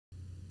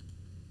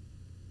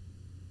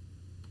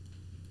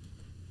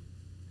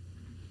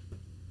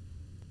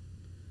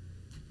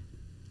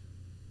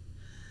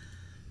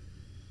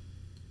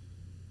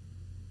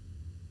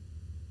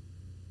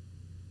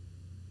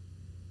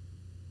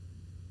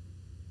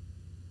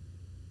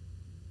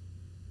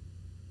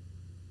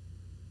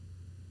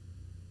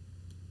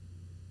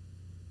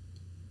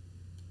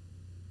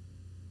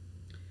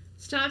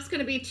Stop's going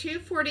to be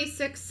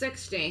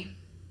 246.60.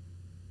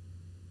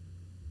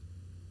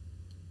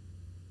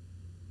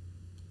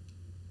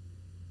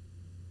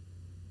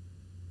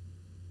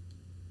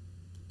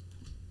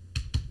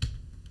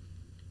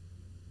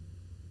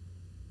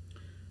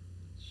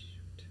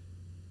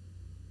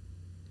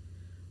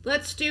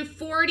 Let's do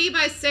 40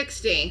 by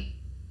 60.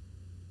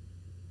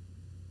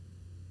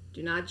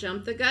 Do not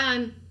jump the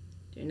gun.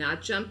 Do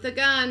not jump the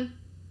gun.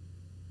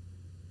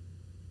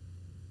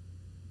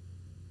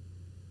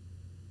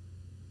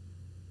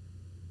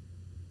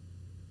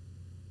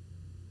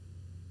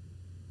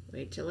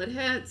 Wait till it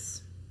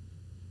hits,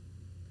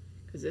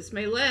 because this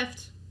may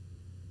lift.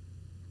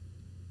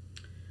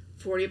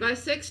 40 by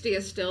 60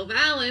 is still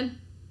valid.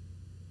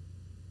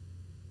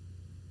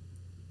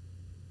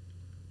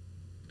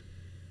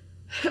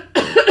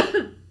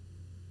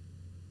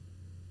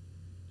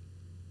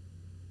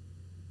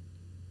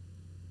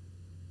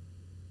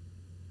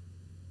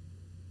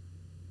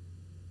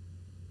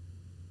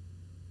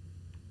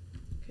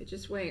 Okay,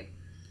 just wait.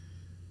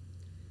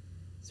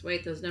 Just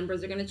wait, those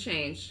numbers are going to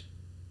change.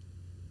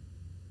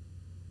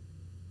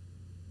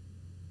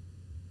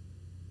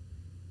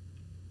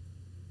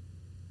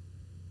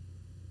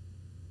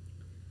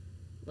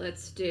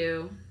 Let's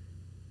do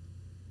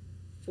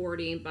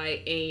 40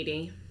 by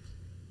 80.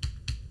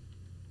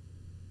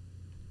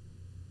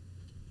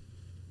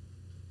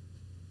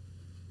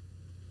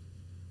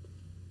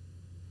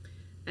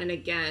 And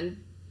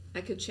again,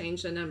 I could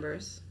change the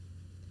numbers.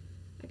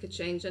 I could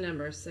change the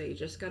numbers, so you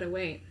just gotta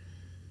wait.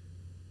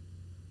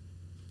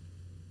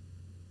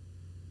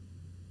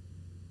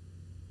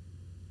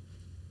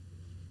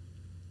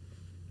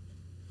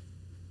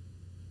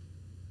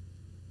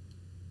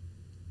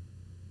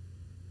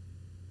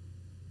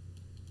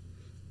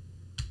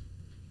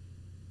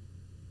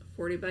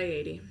 $40 by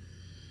 80.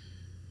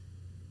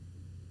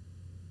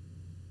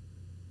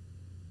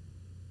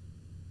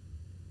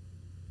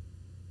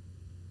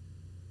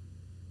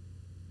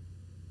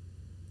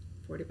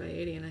 $40 by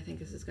 80, and I think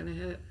this is going to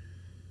hit.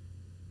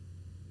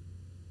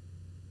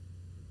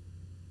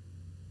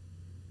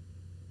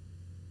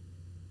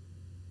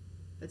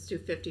 Let's do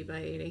 50 by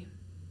 80.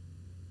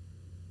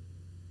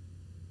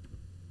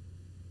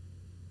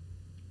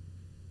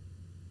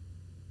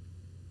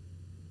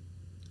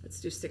 Let's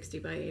do 60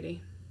 by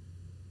 80.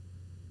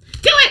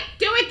 Do it!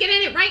 Do it! Get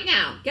in it right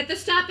now. Get the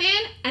stop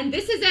in, and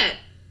this is it.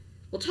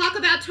 We'll talk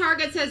about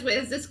targets as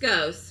this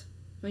goes.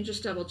 Let me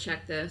just double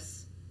check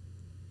this.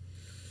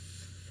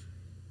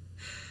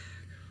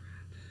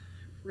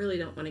 Really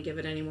don't want to give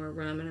it any more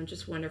room, and I'm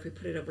just wondering if we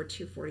put it over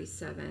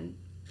 247.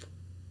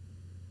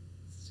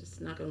 It's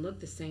just not going to look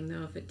the same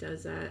though if it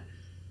does that.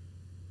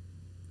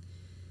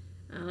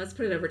 Let's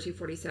put it over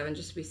 247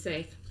 just to be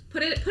safe.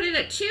 Put it at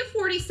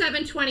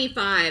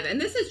 247.25,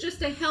 and this is just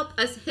to help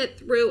us hit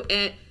through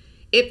it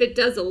if it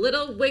does a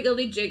little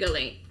wiggly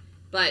jiggly.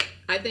 But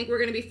I think we're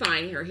going to be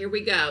fine here. Here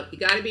we go. You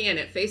got to be in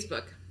it.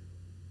 Facebook.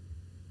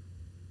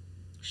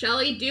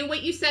 Shelly, do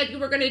what you said you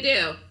were going to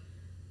do.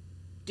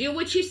 Do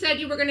what you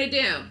said you were going to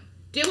do.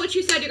 Do what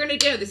you said you're going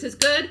to do. This is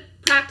good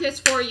practice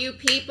for you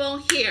people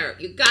here.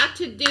 You got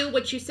to do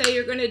what you say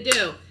you're going to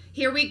do.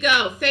 Here we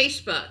go.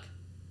 Facebook.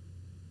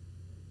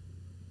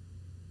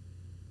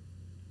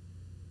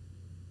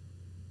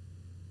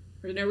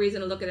 There's no reason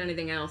to look at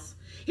anything else.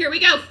 Here we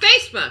go.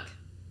 Facebook.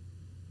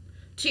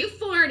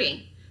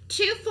 240,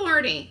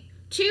 240,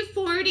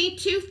 240,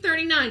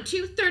 239,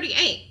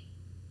 238.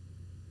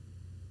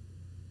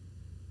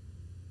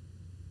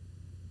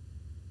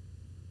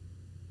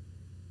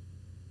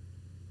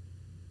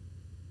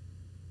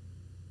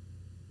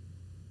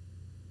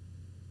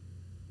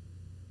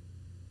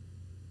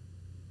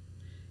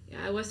 Yeah,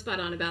 I was spot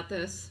on about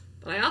this,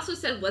 but I also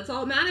said, let's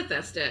all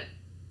manifest it.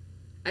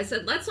 I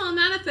said, let's all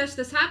manifest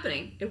this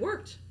happening. It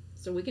worked.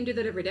 So we can do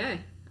that every day,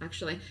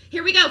 actually.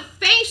 Here we go.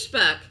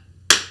 Facebook.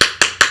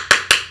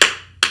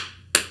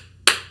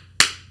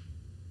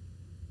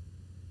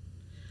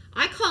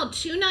 I called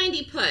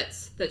 290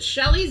 puts that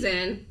Shelly's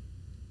in.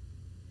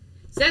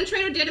 Zen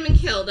Trader did them and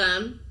killed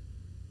them.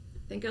 I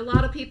think a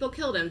lot of people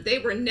killed them. They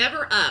were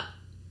never up.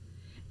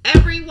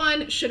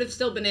 Everyone should have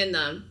still been in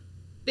them.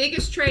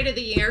 Biggest trade of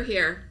the year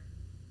here.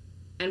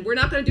 And we're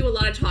not going to do a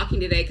lot of talking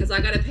today because I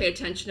got to pay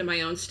attention to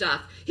my own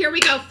stuff. Here we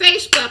go.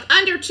 Facebook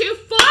under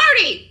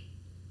 240.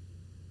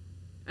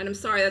 And I'm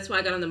sorry, that's why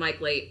I got on the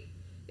mic late.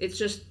 It's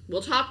just,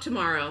 we'll talk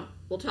tomorrow.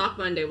 We'll talk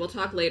Monday. We'll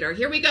talk later.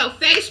 Here we go.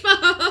 Facebook.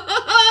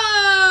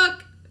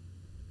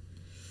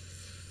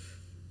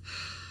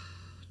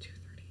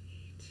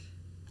 238.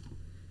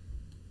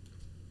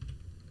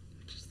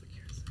 Just look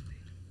here something.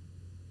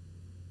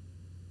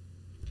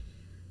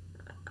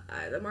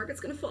 The market's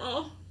going to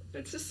fall.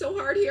 It's just so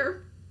hard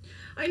here.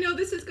 I know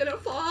this is going to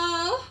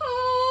fall.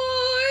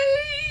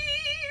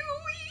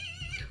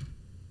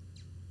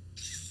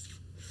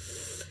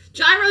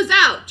 Gyro's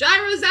out.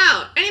 Gyro's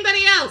out.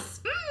 Anybody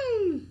else?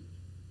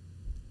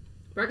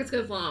 Market's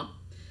going to fall.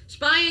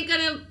 SPY is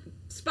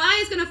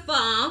going to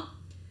fall.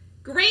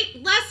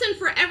 Great lesson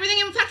for everything.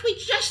 In fact, we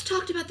just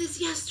talked about this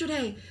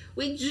yesterday.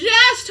 We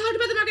just talked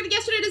about the market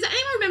yesterday. Does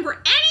anyone remember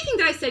anything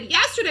that I said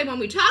yesterday when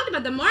we talked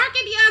about the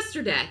market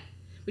yesterday?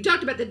 We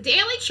talked about the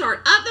daily chart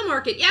of the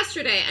market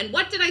yesterday, and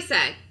what did I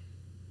say?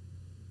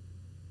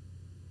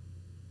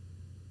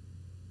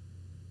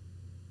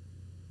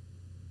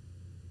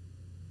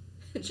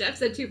 Jeff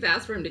said too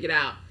fast for him to get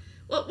out.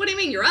 Well, what do you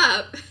mean you're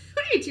up? What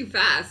do you mean too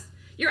fast?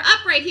 You're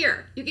up right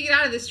here. You can get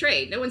out of this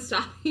trade. No one's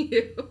stopping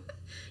you.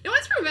 No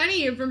one's preventing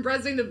you from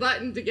pressing the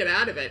button to get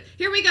out of it.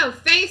 Here we go.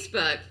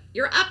 Facebook.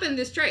 You're up in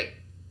this trade.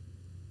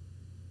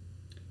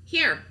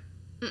 Here.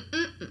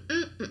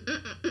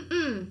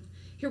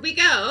 Here we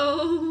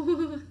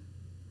go.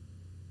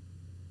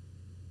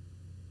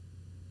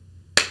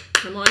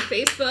 Come on,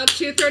 Facebook.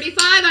 235.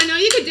 I know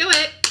you can do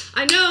it.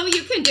 I know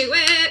you can do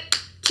it.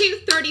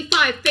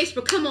 235.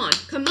 Facebook, come on.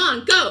 Come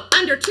on. Go.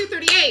 Under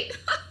 238.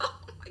 Oh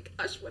my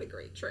gosh, what a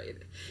great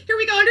trade. Here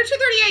we go. Under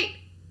 238.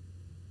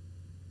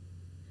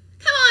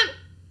 Come on.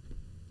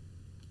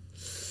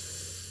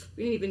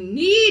 We didn't even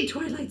need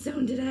Twilight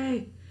Zone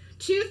today.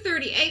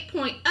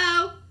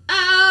 238.00.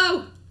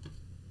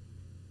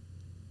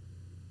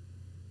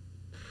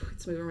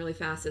 It's moving really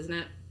fast, isn't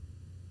it?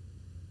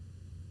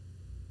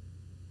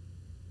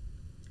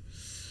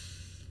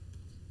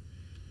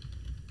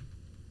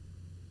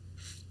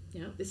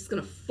 No, this is going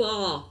to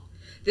fall.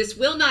 This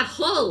will not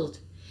hold.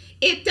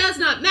 It does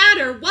not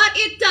matter what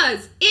it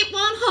does. It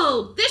won't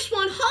hold. This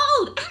won't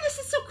hold. And this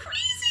is so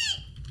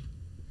crazy.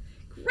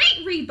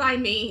 Great read by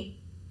me.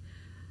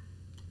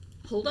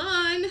 Hold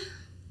on.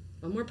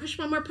 One more push,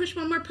 one more push,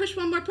 one more push,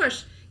 one more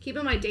push. Keep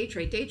in mind, day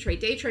trade,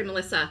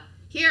 Melissa.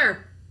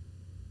 Here.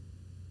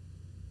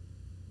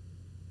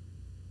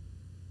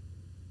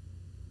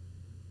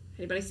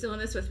 Anybody still in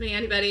this with me?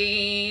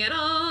 Anybody at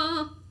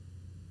all?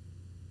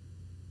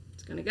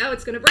 It's going to go.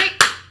 It's going to break.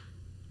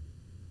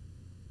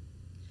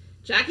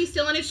 Jackie's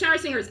still in his shower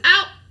singers.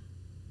 Out.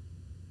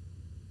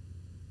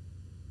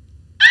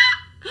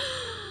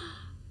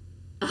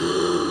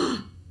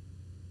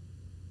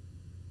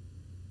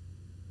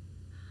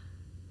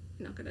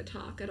 Not going to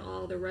talk at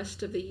all the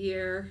rest of the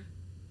year.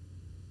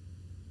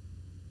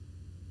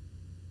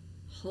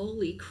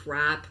 Holy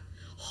crap.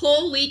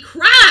 Holy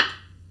crap.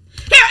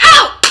 Here,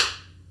 out.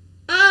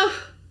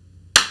 Oh.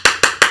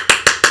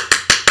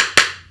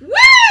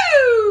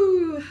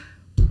 Woo!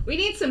 We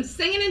need some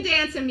singing and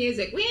dancing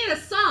music. We need a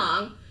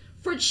song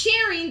for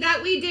cheering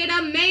that we did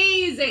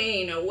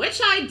amazing,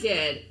 which I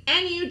did,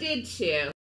 and you did too.